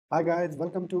Hi guys,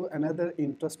 welcome to another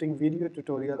interesting video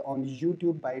tutorial on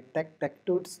YouTube by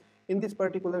TechTechTuts. In this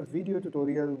particular video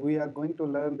tutorial, we are going to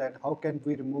learn that how can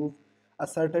we remove a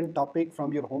certain topic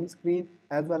from your home screen,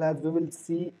 as well as we will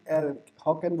see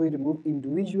how can we remove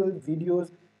individual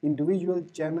videos, individual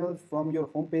channels from your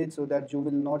homepage so that you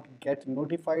will not get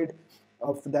notified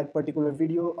of that particular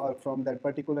video or from that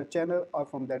particular channel or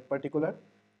from that particular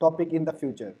topic in the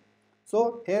future.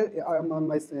 So here I'm on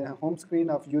my home screen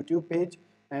of YouTube page,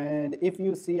 and if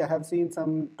you see, I have seen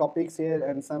some topics here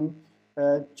and some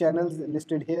channels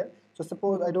listed here. So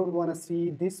suppose I don't want to see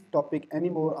this topic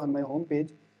anymore on my home page,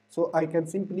 so I can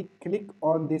simply click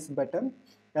on this button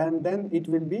and then it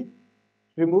will be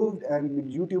removed, and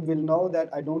YouTube will know that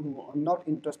I'm not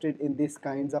interested in these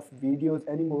kinds of videos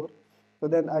anymore. So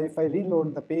then if I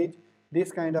reload the page,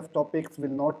 this kind of topics will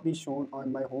not be shown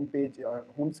on my home page or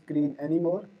home screen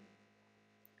anymore.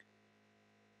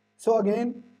 So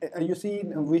again, you see,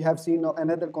 we have seen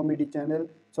another comedy channel.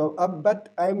 So,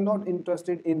 but I'm not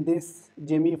interested in this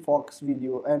Jamie Foxx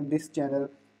video and this channel,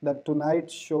 the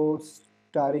Tonight Show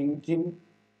starring Jim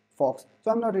Fox. So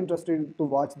I'm not interested to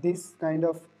watch this kind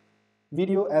of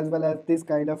video as well as this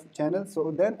kind of channel.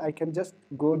 So then I can just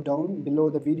go down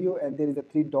below the video and there is a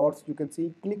three dots you can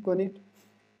see, click on it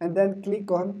and then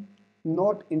click on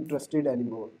not interested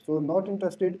anymore. So not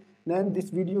interested, then this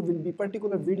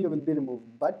particular video will be removed,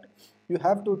 but you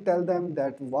have to tell them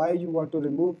that why you want to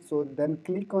remove. So then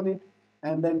click on it,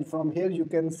 and then from here you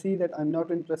can see that I'm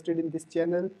not interested in this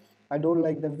channel, I don't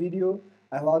like the video,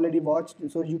 I've already watched.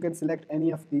 So you can select any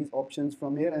of these options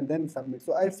from here and then submit.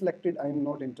 So I've selected I'm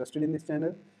not interested in this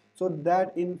channel, so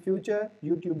that in future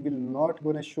YouTube will not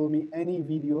gonna show me any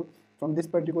video from this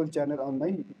particular channel on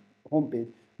my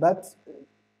homepage. But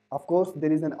of course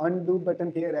there is an undo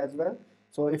button here as well.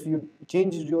 So if you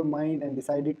changed your mind and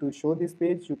decided to show this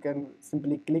page, you can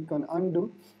simply click on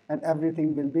undo and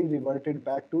everything will be reverted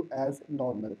back to as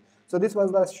normal. So this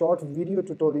was the short video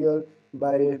tutorial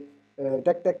by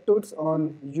TechTechTuts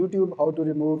on YouTube, how to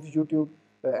remove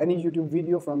any YouTube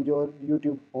video from your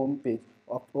YouTube home page.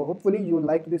 Hopefully you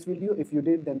liked this video. If you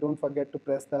did, then don't forget to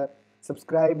press the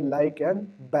subscribe, like and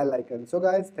bell icon. So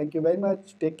guys, thank you very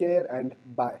much. Take care and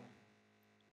bye.